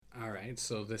right,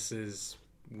 so this is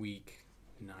week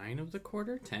 9 of the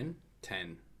quarter? 10?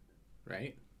 10,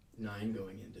 right? 9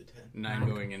 going into 10. 9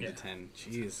 going into 10.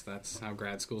 Jeez, that's how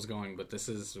grad school's going. But this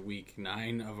is week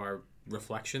 9 of our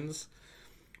Reflections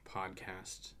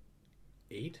podcast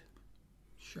 8.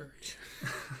 Sure.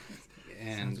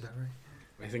 And Sounds about right.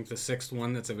 I think the 6th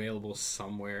one that's available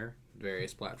somewhere,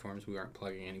 various platforms. We aren't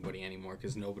plugging anybody anymore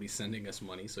because nobody's sending us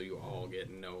money, so you all get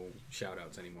no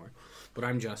shout-outs anymore. But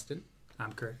I'm Justin.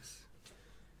 I'm Curtis.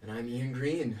 And I'm Ian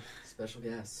Green, special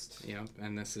guest. Yeah,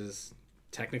 and this is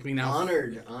technically now...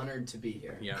 Honored to be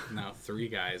here. Yeah, now 3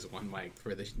 guys, 1 mic.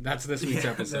 That's this week's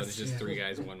episode. It's just 3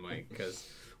 guys, 1 mic, because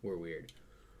we're weird.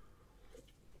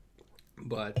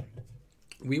 But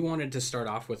we wanted to start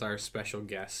off with our special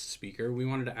guest speaker. We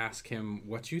wanted to ask him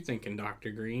what you think, Dr.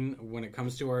 Green, when it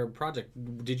comes to our project.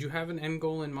 Did you have an end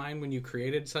goal in mind when you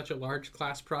created such a large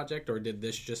class project, or did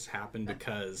this just happen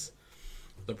because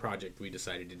the project we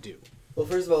decided to do? Well,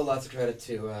 first of all, lots of credit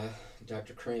to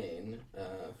Dr. Crane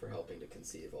for helping to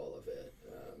conceive all of it.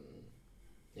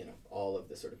 All of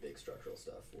the sort of big structural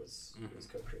stuff was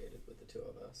co-created with the 2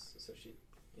 of us, so she,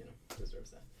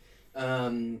 deserves that.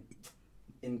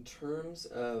 In terms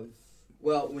of,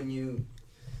 well, when you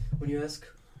ask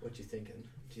what you're thinking,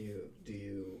 do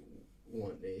you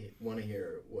want to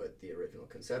hear what the original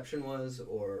conception was,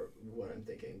 or what I'm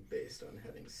thinking based on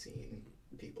having seen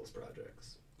people's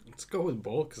projects? Let's go with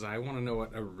both, because I want to know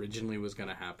what originally was going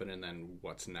to happen and then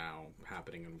what's now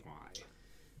happening and why.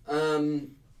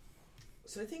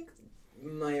 So I think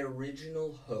my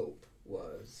original hope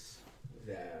was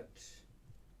that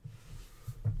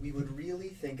we would really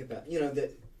think about,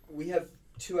 that we have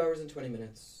 2 hours and 20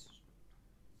 minutes,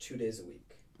 2 days a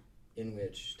week, in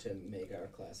which to make our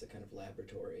class a kind of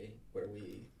laboratory where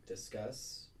we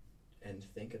discuss and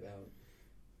think about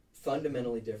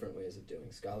fundamentally different ways of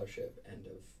doing scholarship and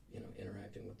of,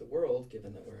 interacting with the world,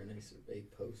 given that we're in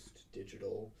a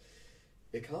post-digital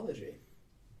ecology.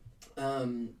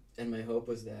 And my hope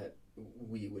was that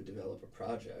we would develop a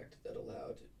project that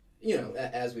allowed,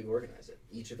 as we organize it,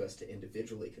 each of us to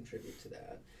individually contribute to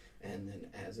that, and then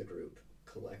as a group,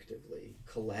 collectively,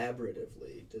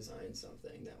 collaboratively design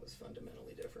something that was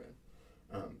fundamentally different.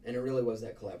 And it really was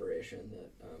that collaboration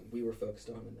that we were focused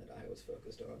on and that I was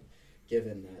focused on,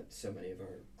 given that so many of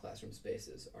our classroom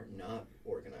spaces are not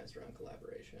organized around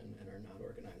collaboration and are not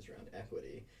organized around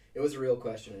equity. It was a real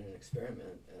question and an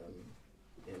experiment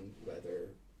in whether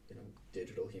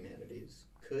digital humanities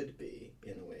could be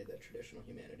in a way that traditional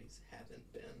humanities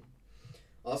haven't been.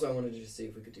 Also, I wanted to just see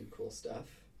if we could do cool stuff,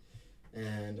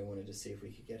 and I wanted to see if we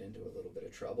could get into a little bit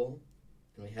of trouble,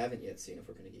 and we haven't yet seen if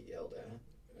we're going to get yelled at.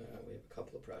 We have a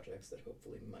couple of projects that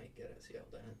hopefully might get us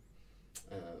yelled at.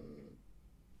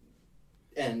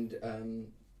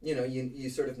 You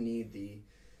sort of need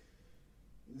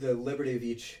the liberty of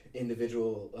each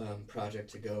individual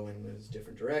project to go in those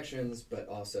different directions, but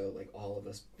also all of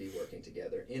us be working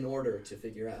together in order to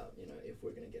figure out, if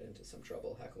we're going to get into some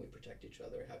trouble, how can we protect each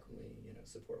other? How can we,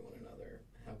 support one another?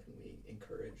 How can we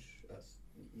encourage us,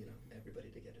 everybody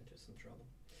to get into some trouble?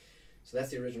 So that's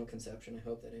the original conception. I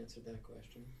hope that answered that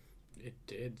question. It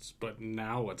did, but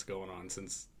now what's going on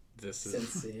since this is... Since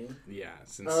seeing? Yeah,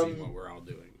 since seeing what we're all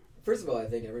doing. First of all, I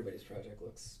think everybody's project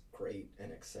looks great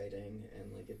and exciting,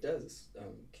 and it does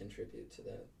contribute to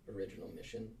that original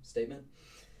mission statement.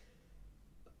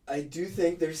 I do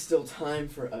think there's still time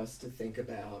for us to think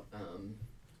about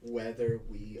whether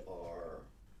we are,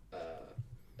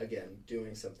 again,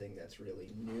 doing something that's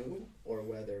really new, or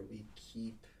whether we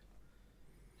keep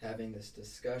having this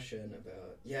discussion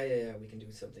about, we can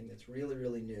do something that's really,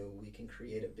 really new. We can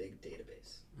create a big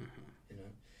database,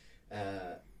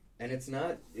 and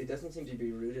it doesn't seem to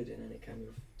be rooted in any kind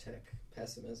of tech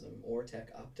pessimism or tech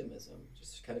optimism,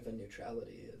 just kind of a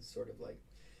neutrality is sort of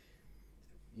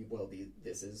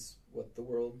this is what the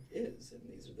world is, and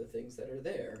these are the things that are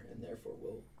there, and therefore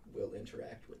we'll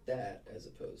interact with that as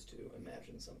opposed to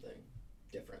imagine something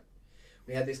different.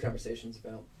 We had these conversations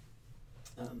about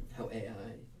how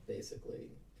AI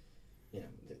basically,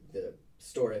 the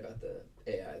story about the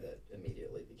AI that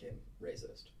immediately became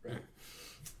racist, right?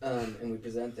 And we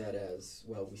present that as,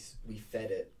 well, we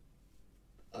fed it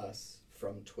us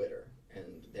from Twitter,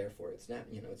 and therefore it's not,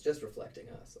 it's just reflecting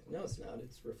us. No, it's not.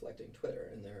 It's reflecting Twitter,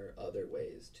 and there are other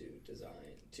ways to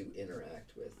design, to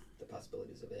interact with the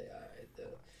possibilities of AI,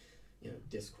 the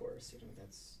discourse.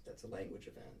 That's a language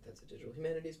event. That's a digital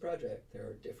humanities project. There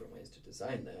are different ways to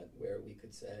design that, where we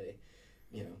could say,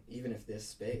 even if this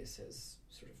space has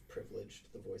sort of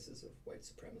privileged the voices of white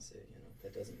supremacy,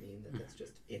 that doesn't mean that that's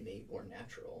just innate or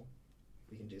natural.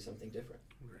 We can do something different.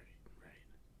 Right.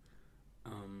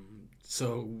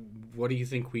 So what do you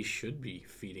think we should be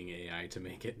feeding AI to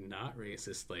make it not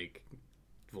racist, like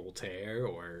Voltaire,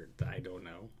 or I don't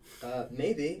know?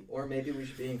 Maybe we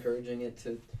should be encouraging it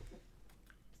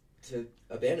to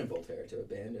abandon Voltaire, to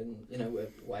abandon,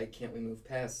 why can't we move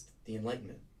past the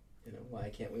Enlightenment? Why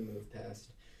can't we move past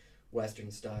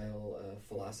Western style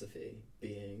philosophy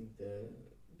being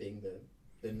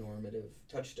the normative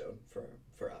touchstone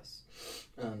for us?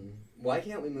 Why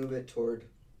can't we move it toward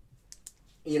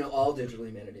all digital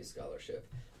humanities scholarship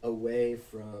away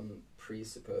from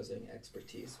presupposing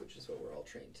expertise, which is what we're all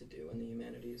trained to do in the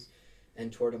humanities,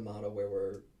 and toward a model where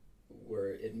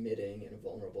we're admitting in a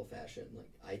vulnerable fashion, like,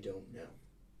 I don't know.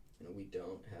 We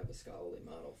don't have a scholarly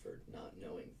model for not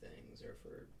knowing things or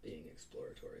for being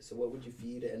exploratory. So what would you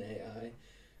feed an AI?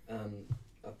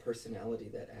 A personality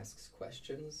that asks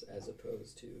questions as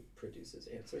opposed to produces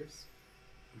answers.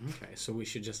 Okay, so we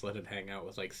should just let it hang out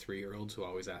with like 3-year-olds who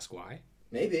always ask why?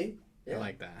 Maybe. Yeah. I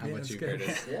like that. How Yeah, about that's you, good.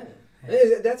 Curtis? Yeah.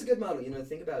 That's a good model.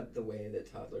 Think about the way that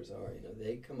toddlers are.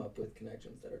 They come up with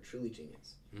connections that are truly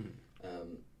genius.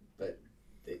 But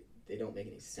they don't make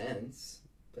any sense,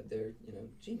 but they're,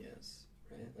 genius,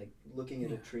 right? Like looking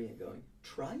at a tree and going,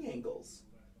 triangles.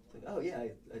 It's like, oh yeah,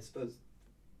 I suppose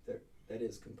that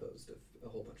is composed of a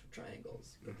whole bunch of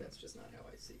triangles, but that's just not how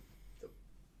I see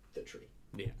the tree.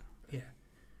 Yeah. Yeah.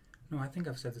 No, I think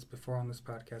I've said this before on this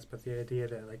podcast, but the idea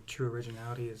that like true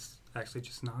originality is actually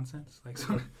just nonsense. Like,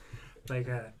 so,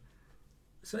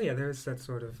 so yeah, there's that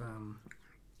sort of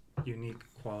unique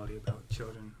quality about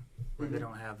children where they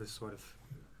don't have this sort of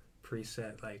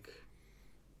preset like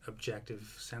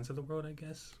objective sense of the world, I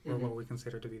guess, or what we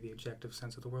consider to be the objective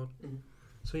sense of the world.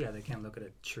 So yeah, they can't look at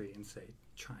a tree and say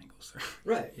triangles.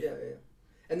 Right. Yeah.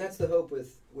 And that's the hope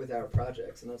with our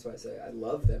projects, and that's why I say I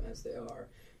love them as they are.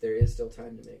 There is still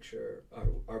time to make sure,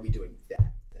 are we doing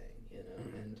that thing,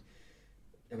 and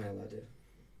am I allowed to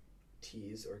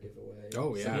tease or give away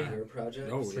some of your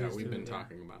projects? Oh, yeah, we've been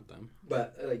talking about them.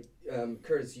 But,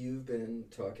 Curtis, you've been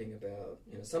talking about,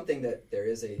 something that there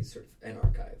is a sort of an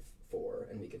archive for,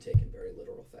 and we can take in very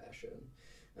literal fashion,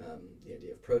 the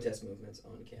idea of protest movements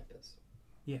on campus.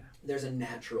 Yeah. There's a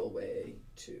natural way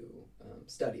to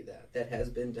study that. That has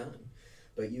been done.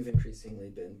 But you've increasingly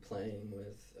been playing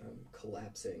with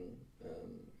collapsing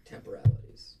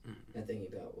temporalities and thinking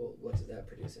about, well, what does that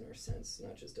produce in our sense,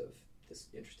 not just of this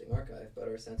interesting archive, but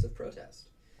our sense of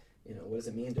protest? What does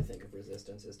it mean to think of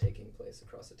resistance as taking place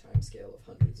across a time scale of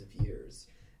hundreds of years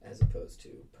as opposed to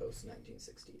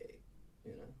post-1968?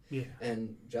 Yeah.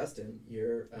 And Justin,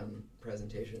 your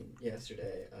presentation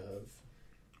yesterday of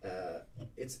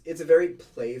it's a very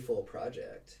playful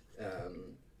project,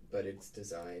 but it's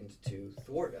designed to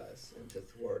thwart us and to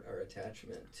thwart our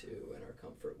attachment to and our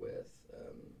comfort with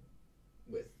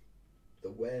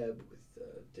the web,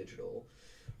 with digital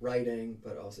writing,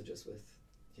 but also just with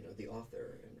the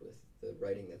author and with the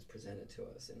writing that's presented to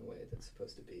us in a way that's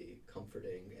supposed to be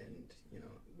comforting, and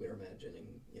we're imagining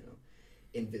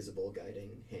invisible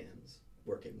guiding hands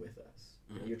working with us.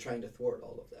 You're trying to thwart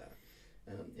all of that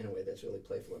in a way that's really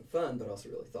playful and fun, but also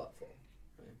really thoughtful.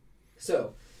 Right?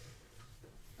 So,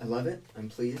 I love it. I'm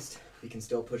pleased. We can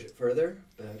still push it further,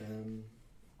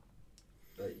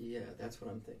 but yeah, that's what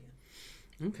I'm thinking.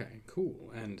 Okay,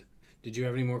 cool. And did you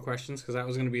have any more questions? Because that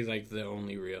was going to be like the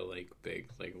only real big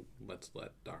let's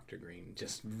let Dr. Green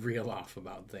just reel off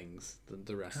about things.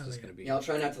 The rest is going to be. Yeah, I'll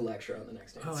try not to lecture on the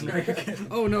next answer. Oh, no, you're good.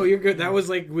 Oh no, you're good. That was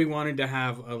we wanted to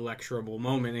have a lecturable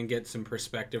moment and get some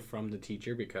perspective from the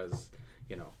teacher, because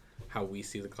how we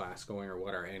see the class going or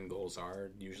what our end goals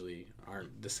are usually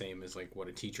aren't the same as what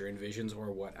a teacher envisions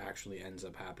or what actually ends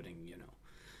up happening.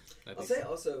 I'll say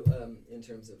also in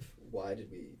terms of why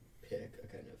did we pick a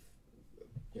kind of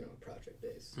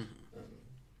project-based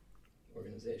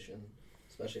organization,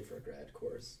 especially for a grad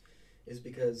course, is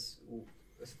because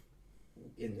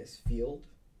in this field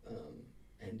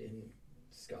and in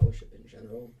scholarship in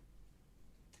general,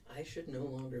 I should no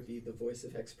longer be the voice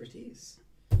of expertise,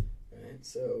 right?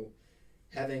 So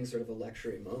having sort of a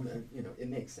lecture moment, it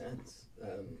makes sense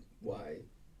why,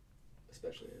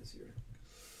 especially as your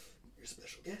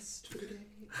special guest for today.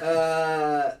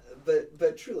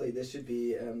 But truly, this should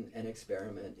be an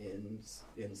experiment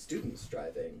in students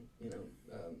driving,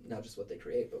 not just what they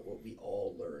create, but what we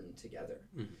all learn together.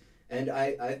 Mm-hmm. And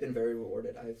I've been very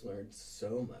rewarded. I've learned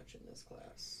so much in this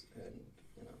class, and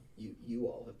you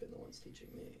all have been the ones teaching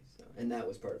me. So, and that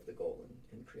was part of the goal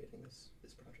in creating this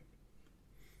project.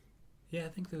 Yeah, I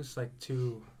think there's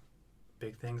two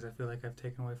big things I feel like I've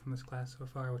taken away from this class so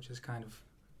far, which is kind of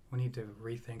we need to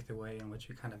rethink the way in which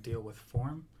we kind of deal with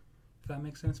form, if that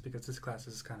makes sense, because this class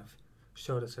has kind of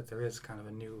showed us that there is kind of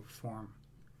a new form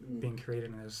being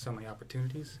created, and there's so many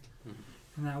opportunities Mhm.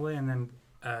 in that way. And then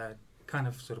kind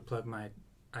of sort of plug my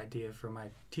idea for my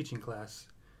teaching class.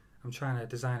 I'm trying to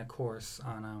design a course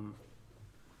on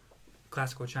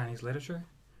classical Chinese literature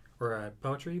or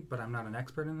poetry, but I'm not an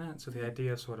expert in that. So the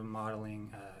idea of sort of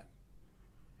modeling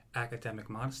academic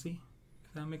modesty,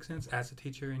 if that makes sense, as a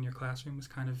teacher in your classroom is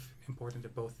kind of important to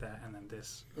both that and then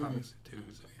this, obviously, too.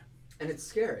 So, yeah. And it's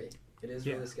scary. It is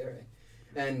Yeah. really scary.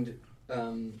 And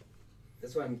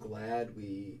that's why I'm glad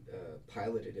we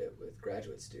piloted it with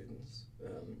graduate students.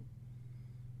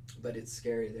 But it's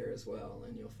scary there as well.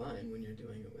 And you'll find when you're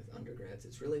doing it with undergrads,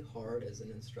 it's really hard as an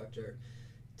instructor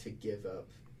to give up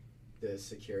the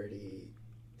security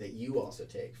that you also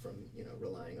take from,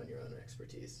 relying on your own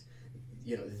expertise.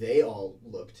 They all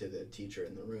look to the teacher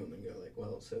in the room and go like,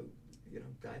 well, so,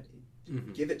 God,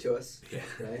 Mhm. give it to us, Yeah.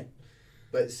 right?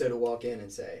 But so to walk in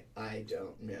and say, I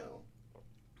don't know,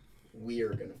 we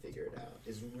are going to figure it out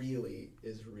is really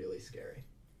scary,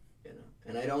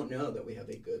 And I don't know that we have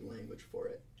a good language for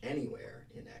it anywhere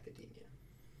in academia.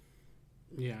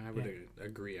 Yeah, I would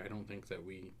agree. I don't think that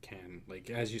we can, like,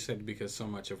 as you said, because so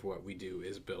much of what we do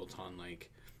is built on,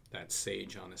 like, that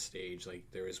sage on a stage. Like,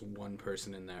 there is one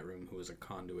person in that room who is a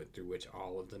conduit through which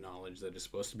all of the knowledge that is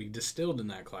supposed to be distilled in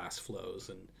that class flows.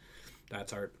 And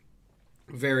that's our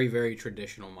very, very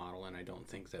traditional model. And I don't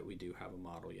think that we do have a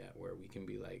model yet where we can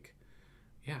be like,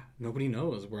 yeah, nobody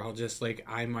knows. We're all just like,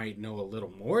 I might know a little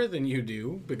more than you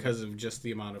do because of just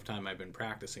the amount of time I've been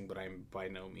practicing, but I'm by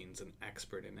no means an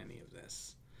expert in any of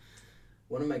this.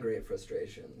 One of my great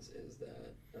frustrations is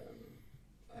that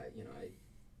I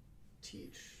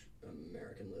teach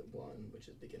American Lit 1, which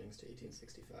is beginnings to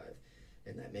 1865,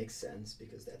 and that makes sense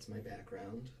because that's my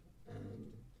background.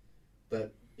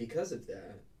 But because of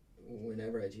that,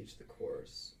 whenever I teach the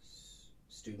course,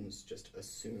 students just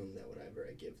assume that whatever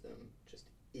I give them just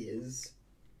is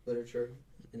literature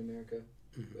in America,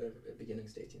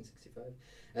 beginnings to 1865,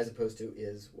 as opposed to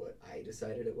is what I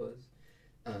decided it was.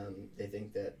 They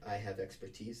think that I have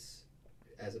expertise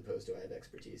as opposed to I have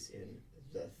expertise in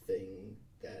the thing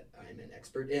that I'm an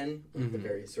expert in, the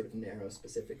very sort of narrow,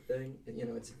 specific thing. And,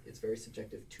 it's very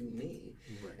subjective to me.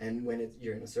 Right. And when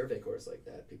you're in a survey course like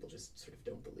that, people just sort of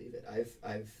don't believe it.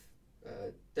 I've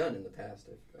done in the past.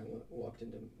 I walked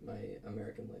into my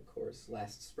American Lit course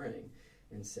last spring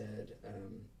and said,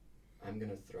 I'm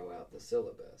going to throw out the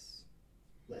syllabus.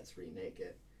 Let's remake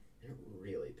it. And it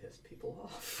really pissed people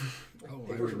off.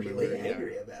 They were really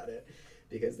angry about it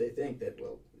because they think that,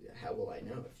 well, how will I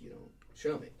know if you don't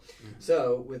show me? Mm-hmm.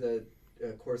 So with a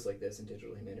course like this in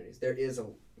digital humanities, there is a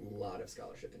lot of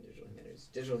scholarship in digital humanities.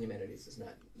 Digital humanities is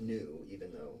not new,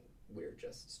 even though we're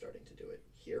just starting to do it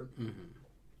here. Mm-hmm.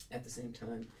 At the same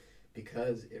time,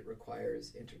 because it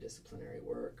requires interdisciplinary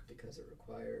work, because it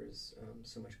requires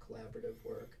so much collaborative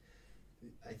work,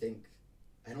 I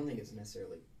don't think it's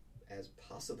necessarily as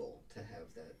possible to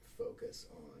have that focus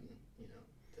on,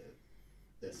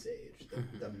 the sage,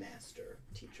 the master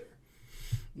teacher.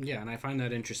 Yeah, and I find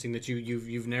that interesting that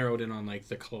you've narrowed in on like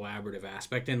the collaborative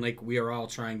aspect, and like we are all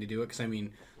trying to do it because I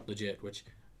mean, legit, which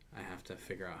I have to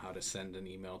figure out how to send an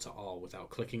email to all without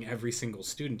clicking every single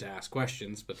student to ask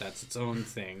questions, but that's its own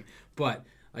thing. But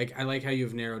like I like how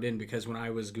you've narrowed in because when I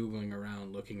was Googling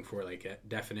around looking for like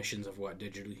definitions of what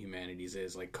digital humanities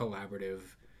is, like collaborative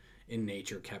in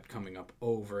nature kept coming up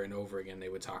over and over again. They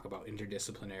would talk about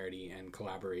interdisciplinarity and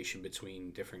collaboration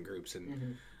between different groups,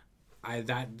 and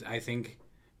I think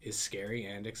is scary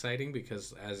and exciting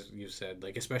because, as you said,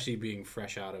 like especially being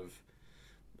fresh out of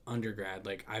undergrad,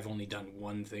 like I've only done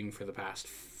one thing for the past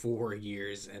 4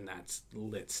 years, and that's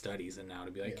lit studies. And now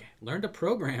to be like, learn to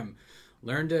program,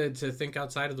 learn to think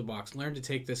outside of the box, learn to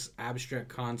take this abstract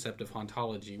concept of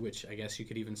hauntology, which I guess you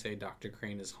could even say Dr.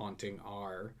 Crane is haunting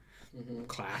our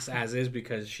class as is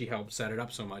because she helped set it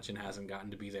up so much and hasn't gotten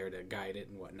to be there to guide it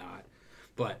and whatnot.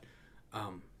 But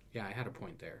yeah, I had a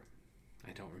point there.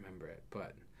 I don't remember it,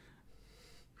 but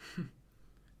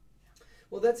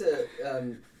well, that's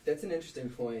an interesting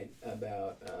point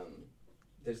about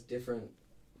there's different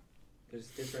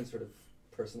sort of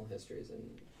personal histories and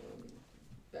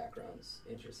backgrounds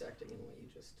intersecting in what you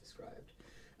just described.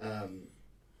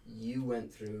 You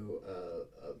went through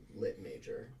a lit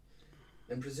major,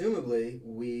 and presumably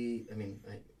we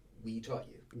taught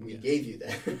you. We gave you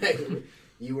that. Right?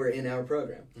 You were in our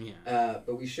program. Yeah.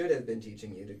 But we should have been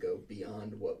teaching you to go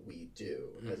beyond what we do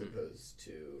as opposed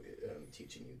to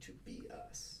teaching you to be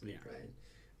us. Yeah.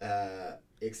 Right?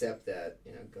 Except that,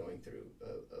 going through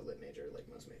a lit major, like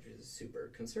most majors, is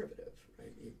super conservative,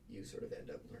 right? You sort of end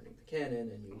up learning the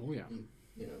canon, and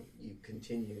you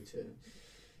continue to,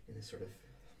 in a sort of,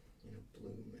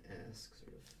 Bloom-esque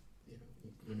sort of,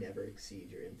 you never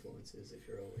exceed your influences if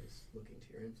you're always looking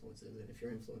to your influences. And if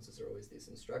your influences are always these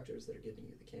instructors that are giving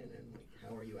you the canon, like,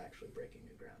 how are you actually breaking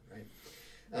new ground, right?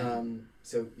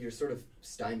 So you're sort of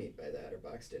stymied by that or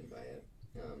boxed in by it.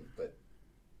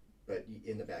 But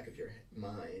in the back of your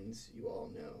minds, you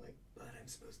all know, like, but I'm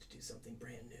supposed to do something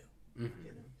brand new,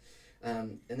 you know?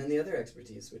 And then the other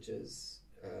expertise, which is,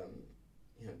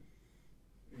 you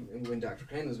know, when Dr.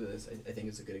 Crane was with us, I think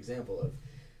it's a good example of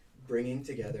bringing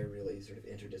together really sort of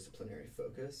interdisciplinary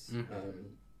focus.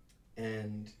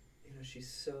 And, you know, she's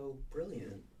so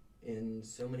brilliant in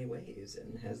so many ways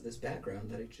and has this background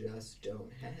that I just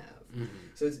don't have.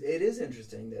 So it is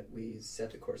interesting that we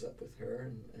set the course up with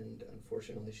her, and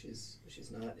unfortunately she's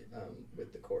not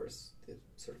with the course, the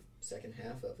sort of second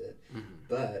half of it.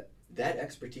 But that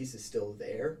expertise is still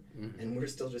there, and we're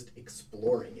still just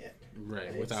exploring it.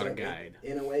 Right, without a guide.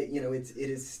 In a way, you know, it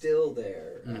is still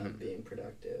there, being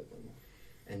productive.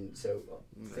 And so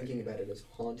thinking about it as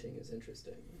haunting is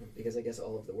interesting, because I guess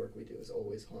all of the work we do is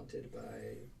always haunted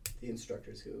by the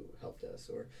instructors who helped us,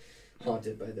 or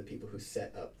haunted by the people who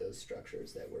set up those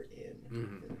structures that we're in. You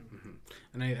know?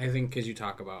 And I think because you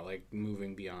talk about, like,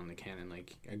 moving beyond the canon,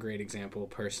 like, a great example,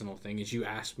 personal thing, is you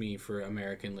asked me for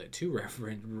American Lit 2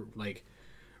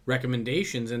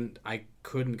 recommendations, and I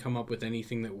couldn't come up with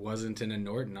anything that wasn't in a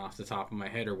Norton off the top of my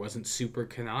head, or wasn't super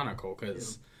canonical,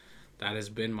 because that has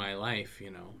been my life,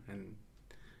 you know. And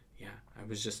yeah, it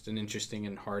was just an interesting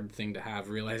and hard thing to have,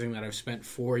 realizing that I've spent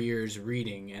 4 years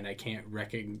reading and I can't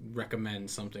recommend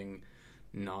something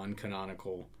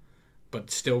non-canonical,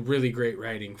 but still really great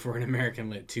writing for an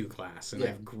American Lit 2 class. And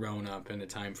I've grown up in a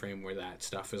time frame where that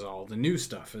stuff is all the new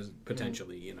stuff, is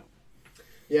potentially, you know.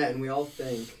 Yeah, and we all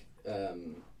think,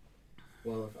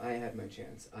 well, if I had my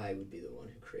chance, I would be the one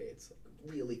who creates, like,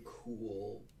 really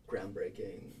cool,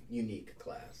 groundbreaking, unique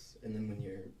class. And then when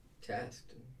you're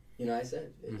tasked, you know, I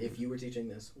said, if you were teaching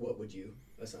this, what would you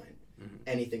assign?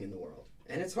 Anything in the world.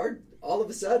 And it's hard. All of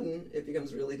a sudden, it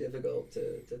becomes really difficult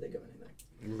to think of anything.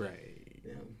 Right.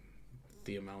 Yeah.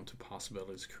 The amount of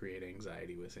possibilities create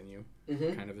anxiety within you,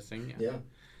 kind of a thing. Yeah.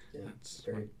 That's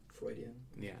very Freudian.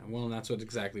 Yeah, well, and that's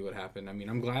exactly what happened. I mean,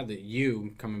 I'm glad that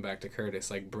you, coming back to Curtis,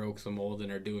 like, broke the mold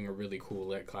and are doing a really cool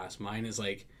lit class. Mine is,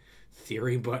 like,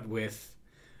 theory, but with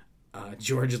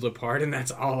George Lepard, and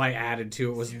that's all I added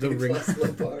to it was the ring.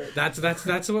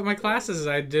 That's what my class is.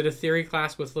 I did a theory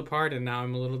class with Lepard, and now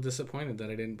I'm a little disappointed that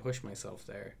I didn't push myself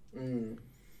there.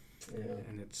 Yeah.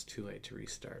 And it's too late to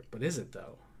restart. But is it,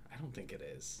 though? I don't think it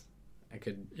is. I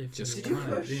could just... Did you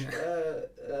push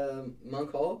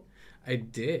Monk Hall? I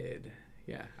did.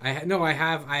 Yeah. I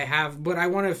have, but I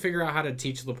want to figure out how to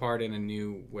teach Lepard in a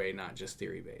new way, not just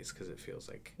theory-based, because it feels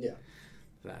like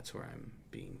that's where I'm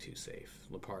being too safe.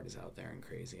 Lepard is out there and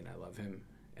crazy, and I love him,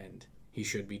 and he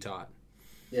should be taught.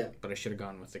 Yeah. But I should have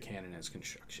gone with the canon as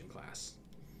construction class.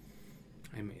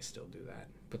 I may still do that,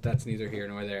 but that's neither here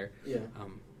nor there. Yeah.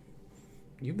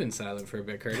 You've been silent for a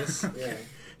bit, Curtis. Yeah.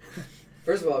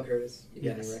 First of all, Curtis, you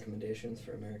got any recommendations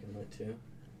for American Lit 2?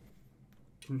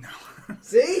 No.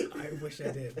 See? I wish I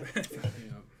did.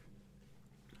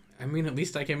 I mean, at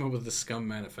least I came up with the Scum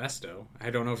Manifesto.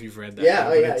 I don't know if you've read that. Yeah,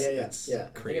 It's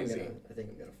crazy. I think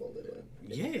I'm gonna fold it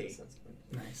in. Yay!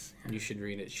 Nice. You should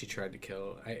read it. She tried to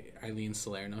kill Eileen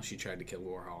Salerno. She tried to kill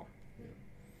Warhol. Yeah.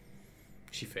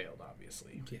 She failed,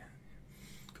 obviously. Yeah.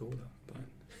 Cool though. But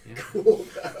yeah. Cool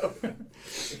though.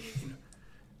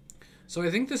 So I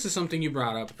think this is something you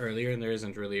brought up earlier, and there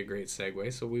isn't really a great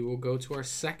segue. So we will go to our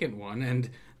second one, and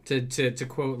to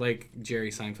quote, like,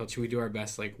 Jerry Seinfeld, should we do our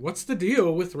best? Like, what's the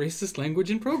deal with racist language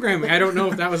in programming? I don't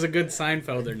know if that was a good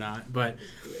Seinfeld or not, but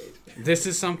this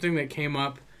is something that came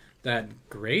up that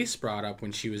Grace brought up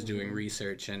when she was doing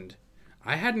research, and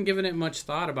I hadn't given it much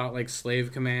thought about, like,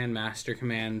 slave command, master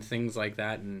command, things like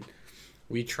that, and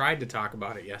we tried to talk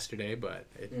about it yesterday, but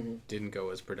it didn't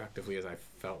go as productively as I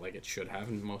felt like it should have,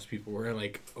 and most people were,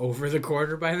 like, over the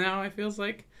quarter by now, it feels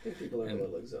like. I think people are a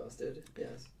little exhausted,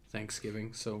 yes.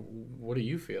 Thanksgiving. So what do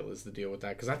you feel is the deal with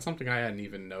that? Because that's something I hadn't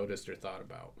even noticed or thought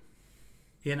about.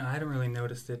 Yeah, no, I hadn't really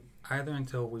noticed it either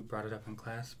until we brought it up in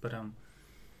class, but I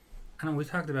know we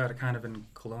talked about it kind of in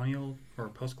colonial or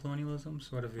post-colonialism,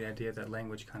 sort of the idea that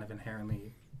language kind of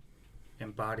inherently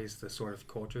embodies the sort of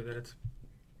culture that it's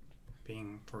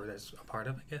being, or that's a part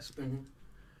of, I guess.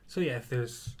 So yeah, if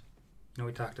there's,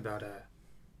 we talked about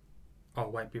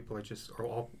all white people are just, or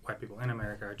all white people in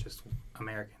America are just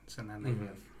Americans, and then they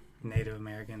have Native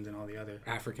Americans and all the other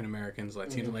African Americans,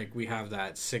 Latino, like we have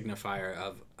that signifier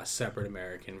of a separate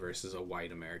American versus a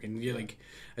white American. Like,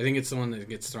 I think it's the one that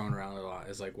gets thrown around a lot.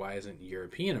 Is like, why isn't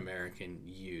European American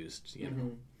used? You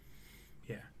know.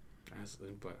 Yeah.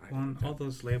 But I Well, think and all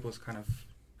those labels kind of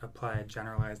apply a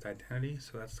generalized identity,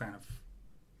 so that's kind of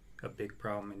a big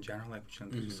problem in general. Like, we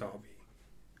shouldn't just all be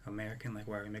American. Like,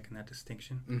 why are we making that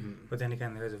distinction? But then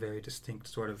again, there is a very distinct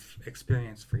sort of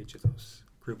experience for each of those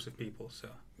groups of people, so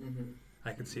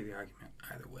I could see the argument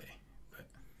either way. But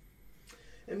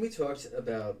And we talked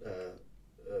about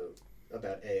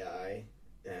AI,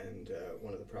 and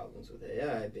one of the problems with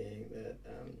AI being that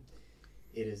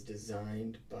it is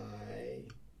designed by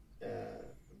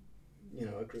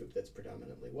a group that's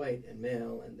predominantly white and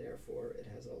male, and therefore it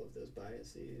has all of those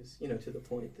biases, to the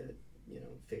point that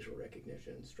facial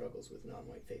recognition struggles with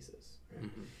non-white faces, right?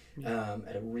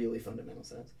 At a really fundamental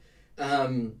sense.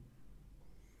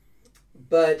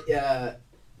 But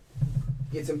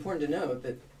it's important to note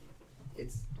that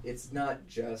it's not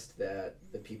just that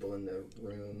the people in the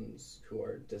rooms who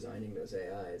are designing those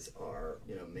AIs are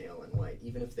male and white.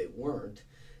 Even if they weren't,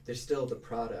 they're still the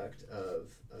product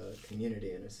of a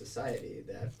community and a society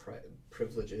that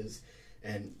privileges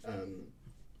and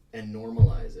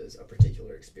normalizes a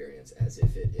particular experience as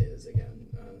if it is, again,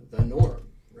 the norm,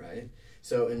 right?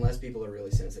 So unless people are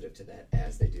really sensitive to that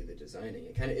as they do the designing,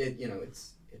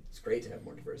 it's great to have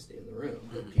more diversity in the room,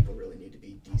 but people really need to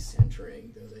be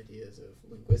decentering those ideas of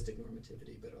linguistic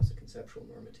normativity, but also conceptual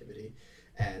normativity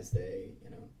as they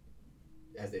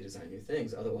design new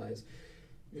things. Otherwise,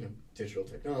 digital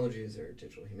technologies or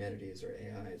digital humanities or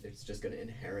AI, it's just going to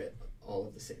inherit all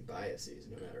of the same biases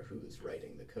no matter who's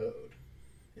writing the code.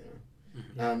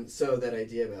 So that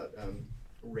idea about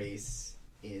race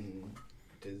in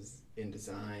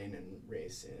design and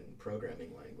race in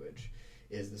programming language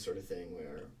is the sort of thing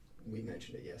where we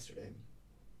mentioned it yesterday.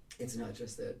 It's not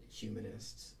just that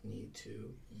humanists need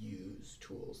to use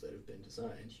tools that have been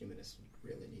designed. Humanists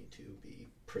really need to be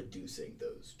producing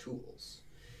those tools.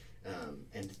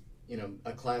 And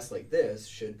a class like this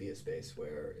should be a space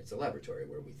where it's a laboratory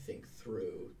where we think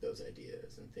through those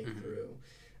ideas and think through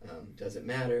does it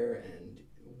matter, and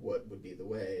what would be the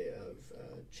way of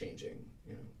changing,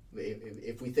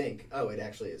 if we think, it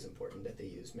actually is important that they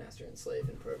use master and slave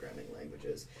in programming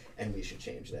languages, and we should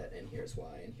change that, and here's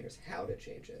why, and here's how to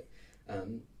change it.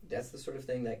 That's the sort of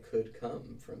thing that could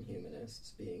come from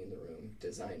humanists being in the room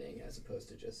designing, as opposed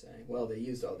to just saying, well, they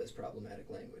used all this problematic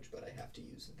language, but I have to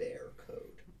use their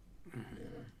code.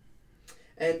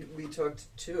 And we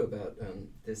talked, too, about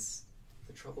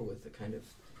the trouble with the kind of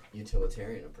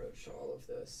utilitarian approach to all of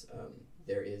this.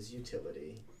 There is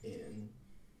utility in,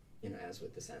 as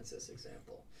with the census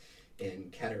example,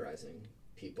 in categorizing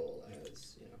people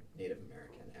as, Native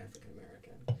American, African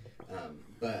American.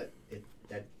 But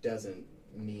that doesn't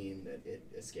mean that it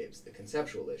escapes the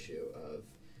conceptual issue of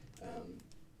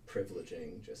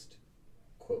privileging just,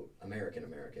 quote, American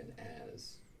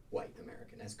as white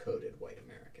American, as coded white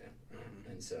American.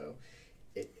 And so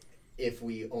if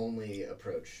we only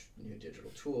approach new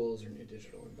digital tools or new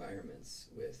digital environments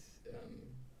with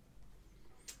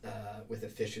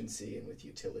efficiency and with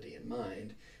utility in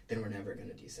mind, then we're never going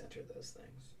to decenter those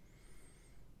things.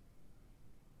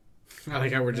 I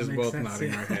like how we're just both sense,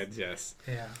 nodding our heads, yes.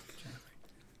 Yeah.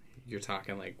 You're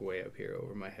talking like way up here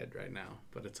over my head right now,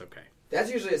 but it's okay.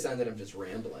 That's usually a sign that I'm just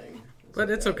rambling. But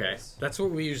it's okay. That's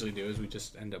what we usually do, is we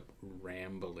just end up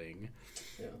rambling.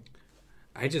 Yeah.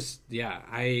 I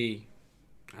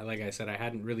like I said, I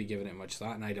hadn't really given it much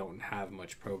thought, and I don't have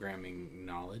much programming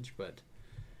knowledge, but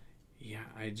yeah,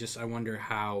 I wonder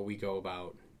how we go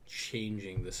about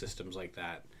changing the systems like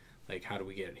that. Like, how do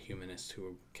we get humanists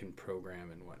who can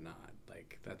program and whatnot?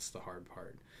 Like, that's the hard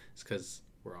part. It's because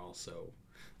we're also,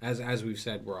 as we've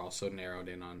said, we're also narrowed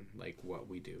in on, like, what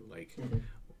we do. Like,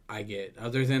 I get,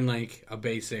 other than, like, a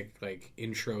basic, like,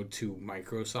 intro to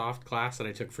Microsoft class that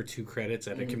I took for 2 credits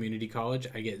at a community college,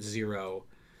 I get 0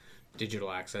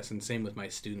 digital access. And same with my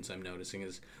students, I'm noticing,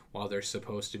 is while they're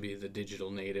supposed to be the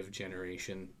digital native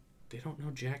generation, they don't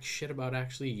know jack shit about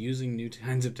actually using new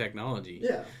kinds of technology.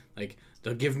 Yeah. Like,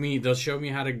 they'll show me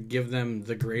how to give them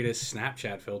the greatest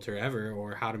Snapchat filter ever,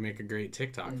 or how to make a great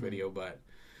TikTok video, but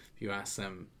if you ask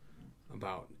them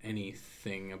about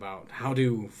anything about how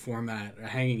to format a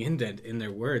hanging indent in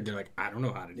their Word, they're like, I don't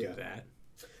know how to do that.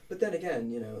 But then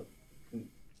again,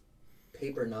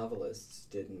 paper novelists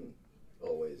didn't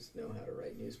always know how to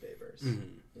write newspapers.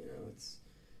 It's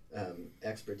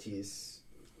expertise.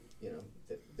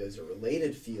 Those are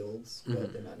related fields,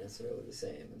 but they're not necessarily the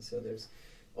same. And so there's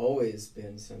always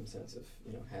been some sense of,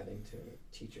 having to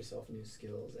teach yourself new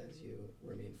skills as you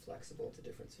remain flexible to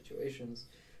different situations.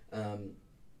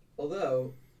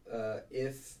 Although,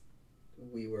 if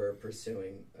we were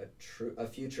pursuing a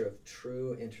future of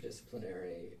true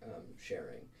interdisciplinary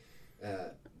sharing,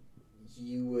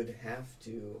 you would have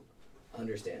to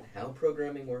understand how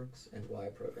programming works and why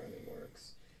programming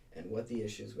works and what the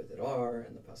issues with it are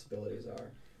and the possibilities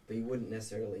are. But you wouldn't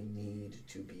necessarily need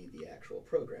to be the actual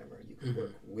programmer. You could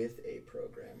work with a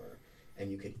programmer, and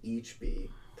you could each be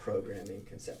programming,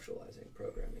 conceptualizing,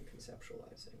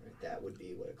 right? That would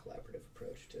be what a collaborative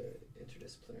approach to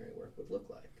interdisciplinary work would look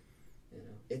like. You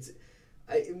know, it's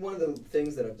one of the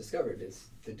things that I've discovered is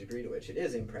the degree to which it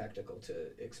is impractical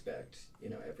to expect, you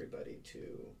know, everybody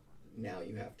to, now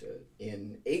you have to,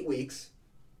 in 8 weeks,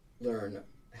 learn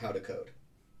how to code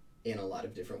in a lot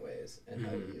of different ways and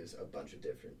how to use a bunch of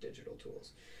different digital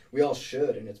tools. We all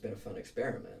should, and it's been a fun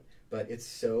experiment, but it's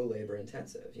so labor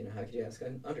intensive. You know, how could you ask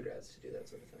undergrads to do that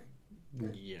sort of thing?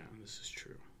 Right? Yeah, this is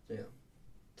true. Yeah.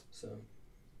 So,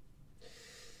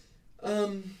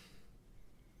 I'm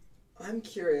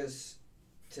curious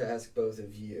to ask both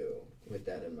of you with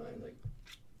that in mind, like,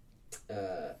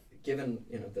 given,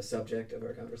 you know, the subject of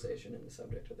our conversation and the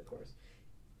subject of the course,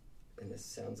 and this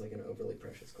sounds like an overly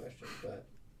precious question, but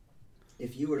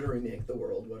if you were to remake the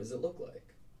world, what does it look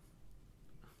like?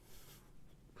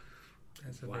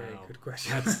 That's a very good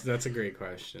question. That's a great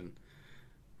question.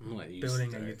 I'm gonna let you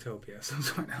Building start. a utopia of some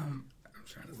sort. I'm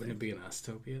trying to Wouldn't think. it be an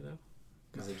Ustopia though?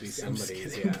 Because it'd be I'm just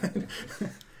somebody's. kidding. Yeah.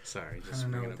 Sorry, I just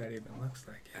don't know bringing what up that even looks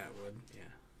like. Atwood. Yeah.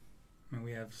 I mean,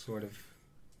 we have sort of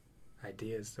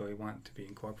ideas that we want to be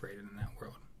incorporated in that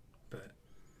world, but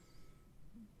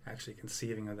actually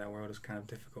conceiving of that world is kind of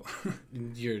difficult.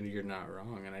 You're not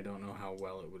wrong, and I don't know how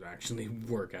well it would actually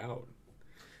work out.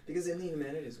 Because in the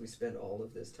humanities, we spend all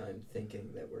of this time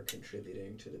thinking that we're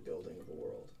contributing to the building of a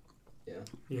world. Yeah?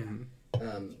 Yeah.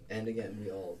 And again,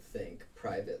 we all think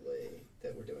privately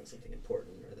that we're doing something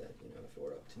important, or that, you know, if it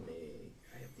were up to me,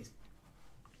 I have these,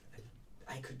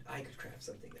 I could craft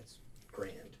something that's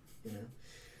grand, you know?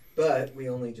 But we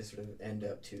only just sort of end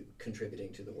up to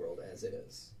contributing to the world as it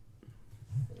is.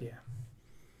 You know? Yeah.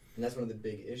 And that's one of the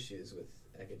big issues with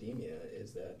academia,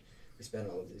 is that we spend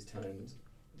all of this time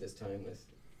with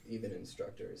even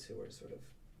instructors who are sort of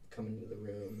coming into the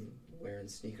room wearing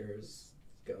sneakers,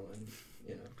 going,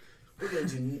 you know, we're going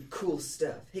to do cool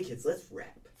stuff. Hey kids, let's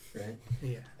rap, right?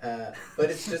 Yeah.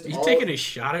 But it's just Are you all... taking a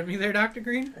shot at me there, Dr.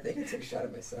 Green? I think I took a shot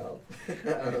at myself.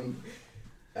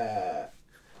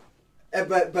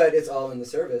 But it's all in the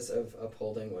service of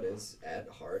upholding what is at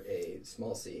heart a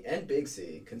small c and big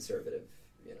C conservative,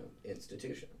 you know,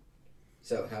 institution.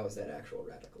 So how is that actual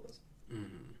radicalism?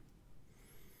 Mm-hmm.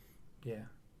 Yeah.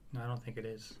 No, I don't think it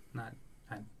is. I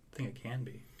think it can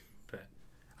be, but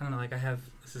I don't know. Like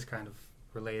this is kind of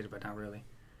related, but not really.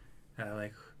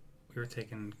 Like we were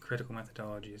taking critical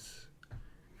methodologies,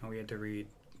 and we had to read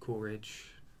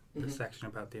Coleridge, the section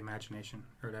about the imagination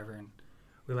or whatever, and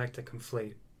we like to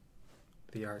conflate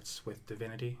the arts with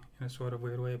divinity in a sort of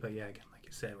weird way. But yeah, again, like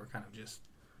you said, we're kind of just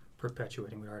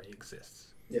perpetuating what already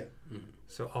exists. Yeah. Mm-hmm.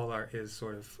 So all art is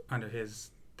sort of, under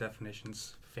his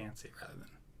definitions, fancy rather than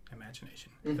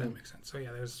imagination, if that makes sense. So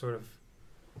yeah, there's sort of,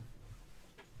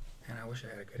 and I wish I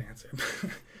had a good answer.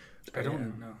 I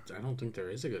don't know. I don't think there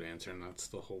is a good answer, and that's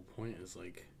the whole point. Is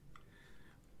like,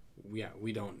 yeah,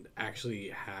 we don't actually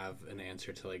have an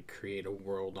answer to like create a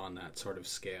world on that sort of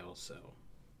scale. So,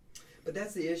 but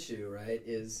that's the issue, right?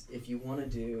 Is if you want to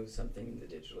do something in the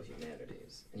digital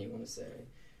humanities, and you want to say,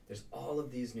 there's all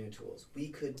of these new tools, we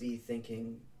could be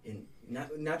thinking in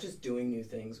not just doing new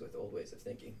things with old ways of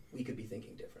thinking. We could be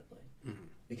thinking differently. mm-hmm.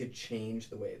 We could change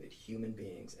the way that human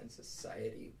beings and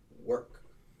society work.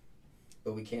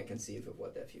 But we can't conceive of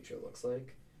what that future looks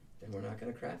like, then we're not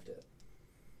going to craft it.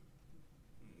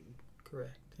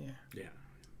 Correct. Yeah. Yeah.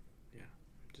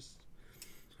 Just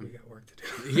We got work to do.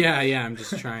 yeah. I'm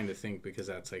just trying to think, because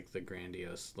that's like the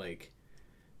grandiose, like,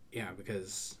 yeah,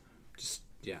 because just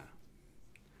I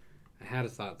had a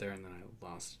thought there and then I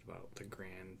lost it about the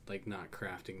grand, like not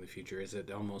crafting the future. Is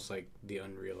it almost like the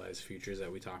unrealized futures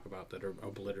that we talk about that are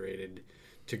obliterated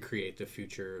to create the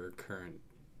future or current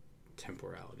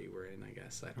temporality we're in, I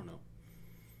guess. I don't know.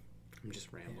 I'm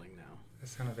just rambling now. That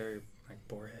sounded very like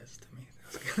Borges to me.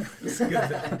 That's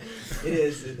good. It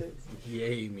is.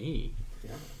 Yay me.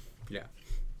 Yeah.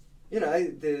 You know,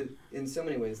 in so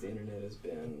many ways, the internet has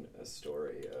been a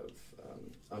story of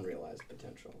unrealized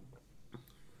potential.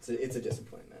 It's a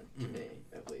disappointment to me,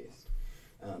 at least.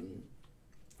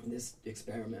 This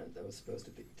experiment that was supposed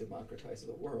to democratize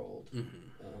the world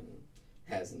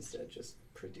has instead just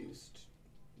produced,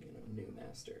 new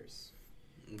masters.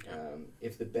 Okay.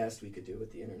 If the best we could do with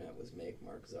the internet was make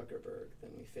Mark Zuckerberg,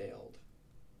 then we failed.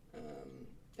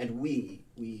 And we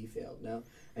failed. Now,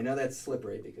 I know that's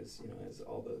slippery because, as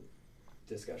all the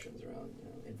discussions around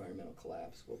environmental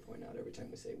collapse will point out, every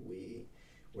time we say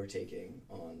we're taking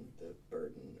on the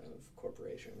burden of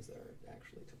corporations that are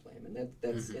actually to blame. And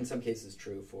that's in some cases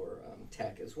true for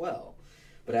tech as well.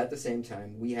 But at the same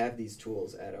time, we have these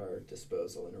tools at our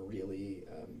disposal in a really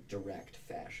direct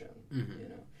fashion, you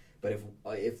know. But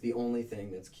if the only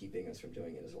thing that's keeping us from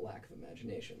doing it is a lack of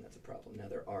imagination, that's a problem. Now,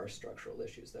 there are structural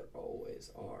issues. There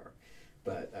always are.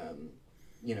 But,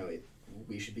 you know,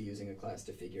 we should be using a class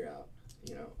to figure out,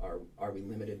 you know, are we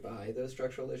limited by those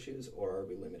structural issues, or are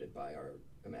we limited by our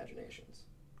imaginations?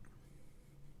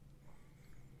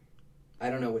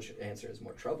 I don't know which answer is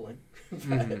more troubling.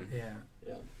 But, Yeah.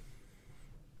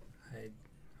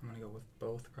 I'm going to go with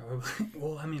both, probably.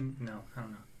 Well, I mean, no, I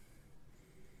don't know.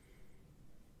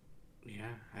 Yeah,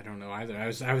 I don't know either.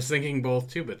 I was thinking both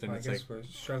too, but then Well, it's I like guess we're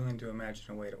struggling to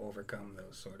imagine a way to overcome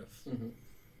those sort of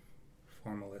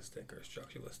formalistic or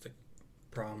structuralistic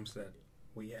problems that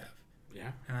we have.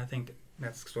 yeah. And I think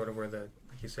that's sort of where like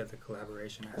you said, the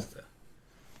collaboration has to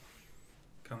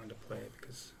come into play,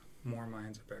 because more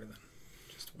minds are better than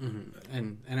just one.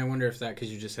 And I wonder if that,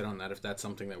 because you just hit on that, if that's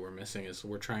something that we're missing, is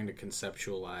we're trying to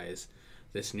conceptualize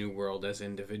this new world as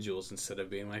individuals instead of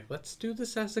being like, let's do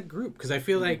this as a group. Because I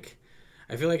feel like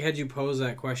had you posed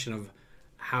that question of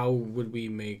how would we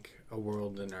make a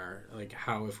world in our, like,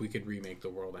 how if we could remake the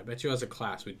world, I bet you as a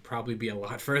class we'd probably be a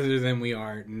lot further than we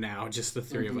are now, just the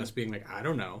three of us being like, I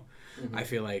don't know. I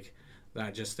feel like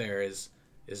that just there is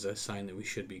a sign that we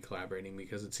should be collaborating,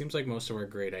 because it seems like most of our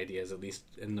great ideas, at least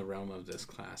in the realm of this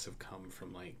class, have come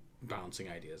from like bouncing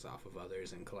ideas off of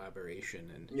others and collaboration.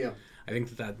 And I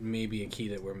think that may be a key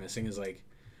that we're missing, is like,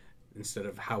 instead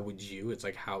of how would you, it's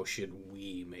like, how should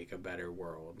we make a better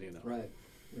world, you know? Right.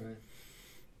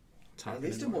 Talking At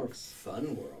least a more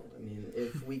fun world. I mean,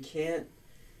 if we can't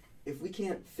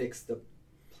fix the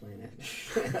planet,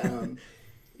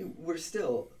 we're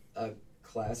still a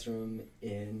classroom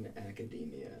in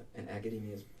academia, and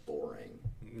academia is boring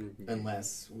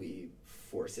unless we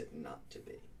force it not to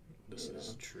be. This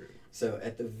is true. So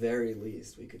at the very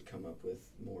least, we could come up with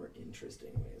more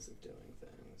interesting ways of doing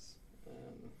things.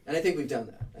 And I think we've done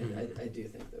that. I do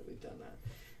think that we've done that.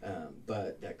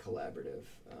 But that collaborative,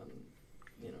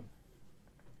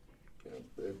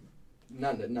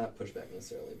 not pushback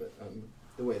necessarily, but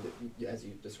the way that, as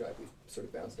you described, we've sort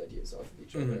of bounced ideas off of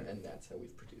each other, and that's how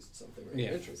we've produced something really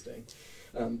interesting.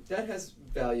 That has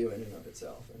value in and of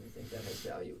itself, and I think that has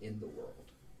value in the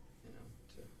world, you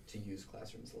know, to use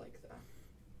classrooms like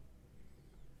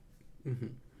that.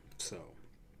 So,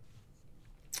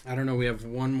 I don't know, we have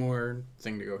one more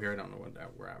thing to go here. I don't know what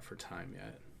we're at for time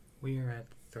yet. We are at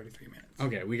 33 minutes.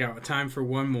 Okay, we got time for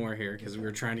one more here, because we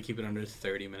were trying to keep it under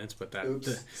 30 minutes, but that...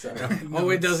 Oops, sorry.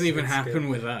 it doesn't even happen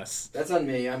with us. That's on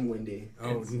me. I'm windy.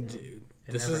 Oh, dude.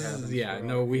 This is...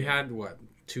 we had,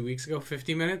 2 weeks ago,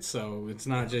 50 minutes, so it's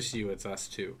not just you, it's us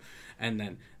too. And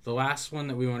then the last one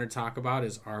that we want to talk about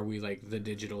is, are we, like, the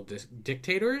digital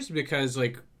dictators? Because,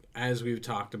 like, as we've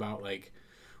talked about, like,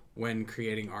 when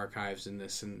creating archives and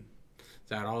this and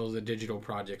that, all of the digital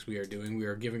projects we are doing, we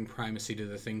are giving primacy to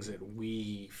the things that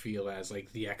we feel as,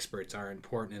 like, the experts are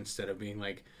important, instead of being,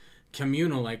 like,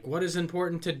 communal, like, what is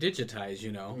important to digitize,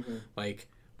 you know? Like,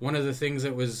 one of the things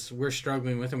that we're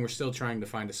struggling with, and we're still trying to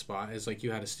find a spot, is, like,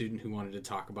 you had a student who wanted to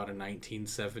talk about a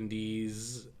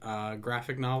 1970s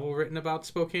graphic novel written about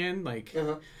Spokane, like,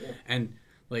 and,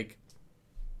 like,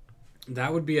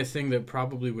 that would be a thing that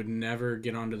probably would never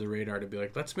get onto the radar, to be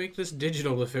like, let's make this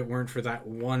digital, if it weren't for that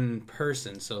one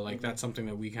person. So, like, that's something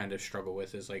that we kind of struggle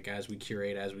with, is, like, as we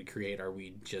curate, as we create, are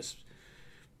we just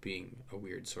being a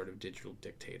weird sort of digital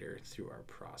dictator through our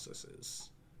processes?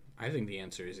 I think the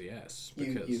answer is yes.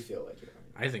 Because you feel like you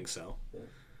are. I think so.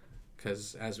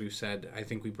 Because, as we've said, I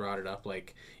think we brought it up,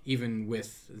 like, even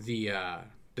with the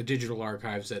digital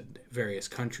archives that various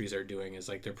countries are doing, is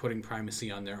like they're putting primacy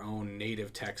on their own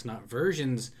native texts, not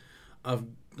versions of,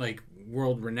 like,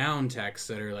 world-renowned texts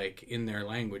that are, like, in their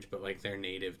language, but, like, their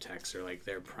native texts are, like,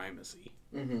 their primacy.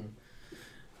 Do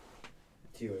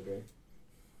you agree?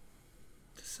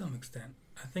 To some extent.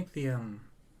 I think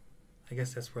I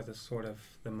guess that's where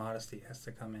the modesty has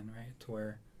to come in, right? To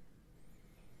where,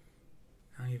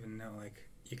 I don't even know, like,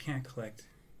 you can't collect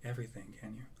everything,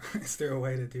 can you? Is there a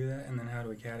way to do that? And then how do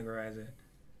we categorize it?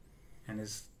 And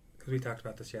because we talked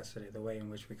about this yesterday, the way in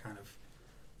which we kind of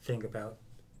think about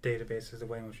databases, the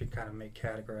way in which we kind of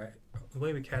the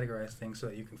way we categorize things so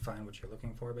that you can find what you're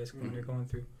looking for, basically, when you're going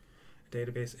through a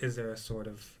database. Is there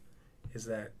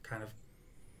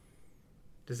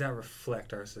does that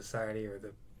reflect our society, or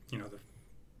the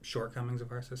shortcomings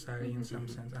of our society in some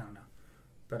sense? I don't know.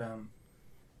 But,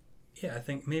 I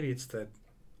think maybe it's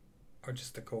or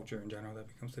just the culture in general that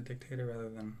becomes the dictator, rather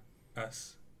than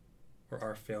us, or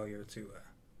our failure to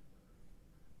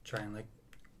try and like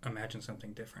imagine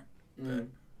something different. Mm.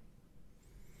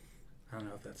 But I don't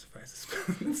know if that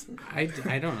suffices. I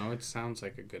don't know. It sounds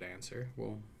like a good answer.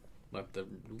 We'll let the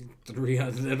three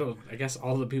other, I guess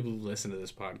all the people who listen to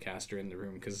this podcast are in the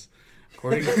room because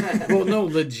according well, no,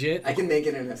 legit. I can make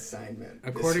it an assignment.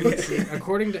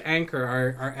 According to Anchor,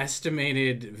 our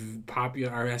estimated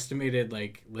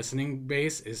like listening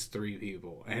base is 3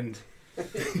 people, and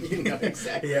You know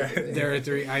exactly. Yeah. there are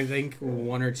 3. I think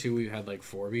 1 or 2 we've had like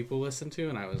 4 people listen to,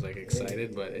 and I was like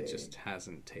excited, but it just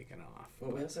hasn't taken off.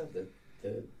 Well, we also have the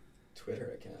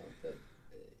Twitter account that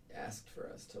asked for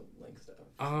us to link stuff.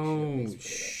 Oh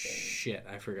shit!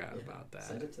 I forgot about that.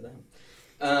 Send it to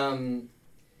them.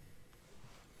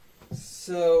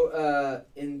 So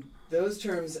in those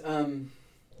terms,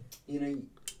 it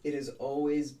is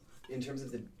always in terms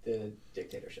of the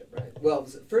dictatorship, right? Well,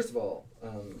 first of all,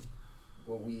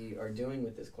 what we are doing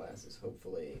with this class is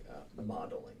hopefully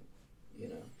modeling.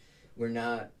 We're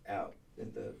not out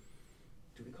at the.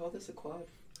 Do we call this a quad?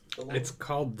 It's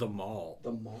called the mall.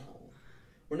 The mall.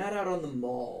 We're not out on the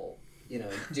mall,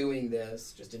 doing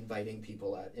this, just inviting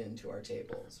people into our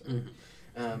tables. Right?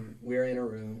 Mm-hmm. We're in a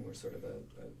room. We're sort of a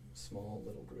small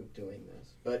little group doing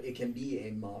this. But it can be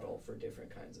a model for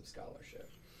different kinds of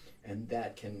scholarship. And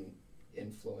that can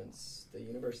influence the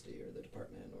university or the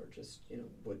department or just,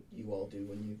 what you all do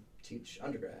when you teach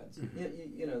undergrads.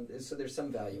 Mm-hmm. So there's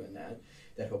some value in that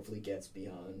hopefully gets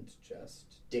beyond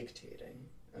just dictating.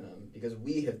 Because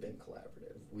we have been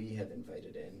collaborative. We have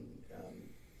invited in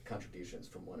contributions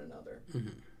from one another. Mm-hmm.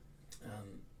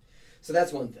 So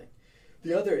that's one thing.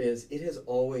 The other is, it has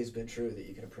always been true that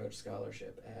you can approach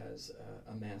scholarship as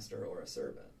a master or a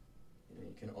servant.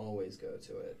 You can always go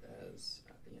to it as,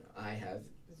 I have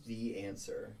the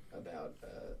answer about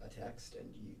a text and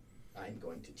I'm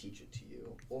going to teach it to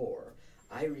you. Or,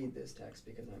 I read this text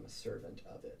because I'm a servant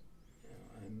of it.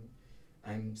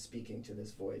 I'm speaking to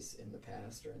this voice in the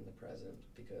past or in the present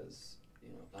because,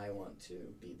 I want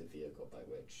to be the vehicle by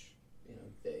which,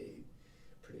 they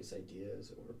produce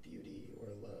ideas or beauty or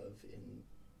love in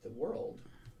the world.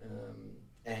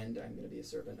 And I'm going to be a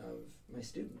servant of my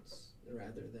students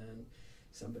rather than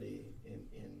somebody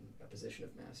in a position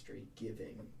of mastery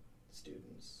giving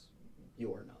students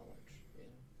your knowledge.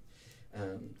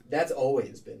 That's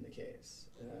always been the case.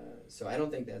 So I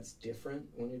don't think that's different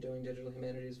when you're doing digital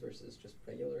humanities versus just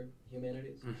regular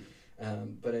humanities.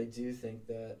 Mm-hmm. But I do think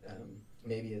that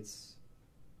maybe it's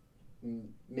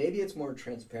more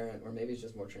transparent, or maybe it's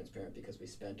just more transparent because we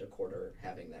spent a quarter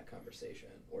having that conversation,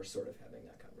 or sort of having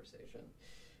that conversation.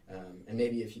 And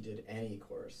maybe if you did any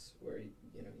course where you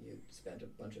spent a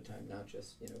bunch of time not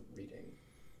just reading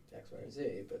X, Y, or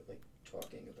Z, but like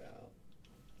talking about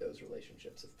those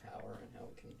relationships of power and how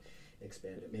it can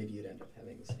expand it, maybe you'd end up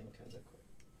having the same kinds of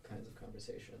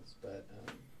conversations. But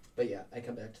yeah, I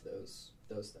come back to those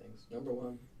things. Number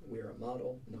 1, we are a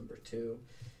model. Number 2,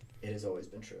 it has always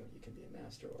been true. You can be a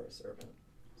master or a servant.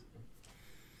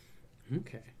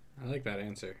 Okay, I like that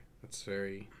answer. That's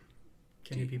very.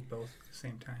 Can you be both at the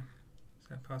same time? Is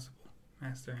that possible?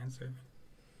 Master and servant?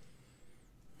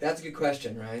 That's a good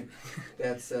question, right?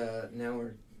 That's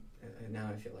now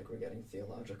I feel like we're getting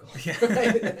theological. Yeah.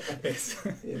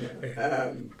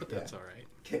 But that's all right.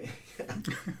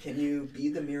 Can you be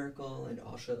the miracle and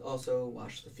also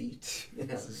wash the feet?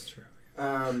 This is true.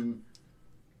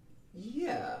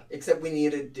 Yeah, except we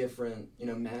need a different,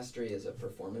 mastery is a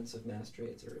performance of mastery.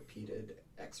 It's a repeated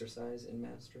exercise in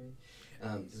mastery.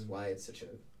 This is why it's such a,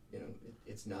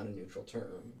 it's not a neutral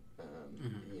term,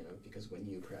 because when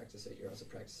you practice it, you're also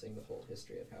practicing the whole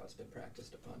history of how it's been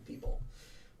practiced upon people,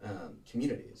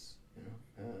 communities,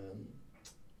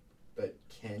 but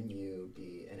can you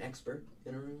be an expert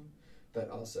in a room, but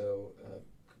also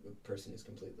a person who's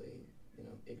completely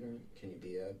ignorant? Can you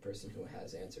be a person who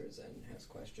has answers and has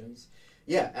questions?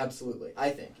 Yeah, absolutely. I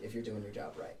think if you're doing your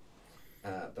job right.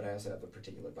 But I also have a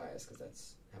particular bias because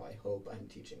that's how I hope I'm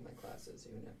teaching my classes,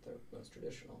 even at the most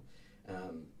traditional.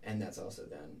 And that's also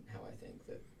then how I think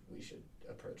that we should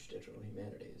approach digital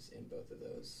humanities in both of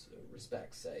those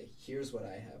respects. Say, here's what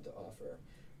I have to offer,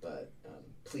 but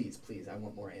please, I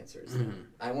want more answers.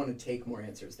 I want to take more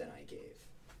answers than I gave.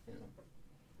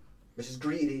 Which is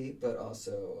greedy, but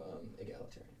also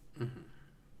egalitarian. Mm-hmm.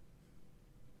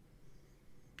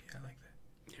 Yeah, I like that.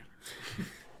 Yeah.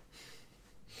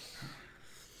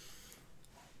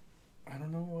 I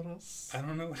don't know what else. I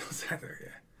don't know what else either,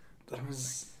 yeah. That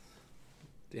was...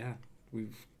 Yeah,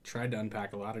 we've tried to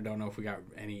unpack a lot. I don't know if we got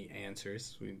any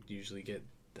answers. We usually get...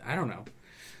 I don't know.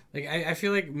 Like, I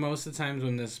feel like most of the times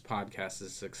when this podcast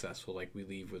is successful, like, we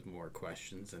leave with more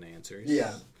questions than answers.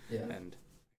 Yeah. And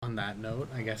On that note,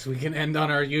 I guess we can end on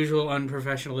our usual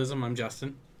unprofessionalism. I'm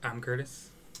Justin. I'm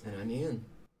Curtis. And I'm Ian.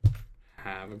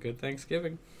 Have a good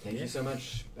Thanksgiving. Thank you so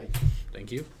much. Bye.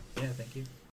 Thank you. Yeah, thank you.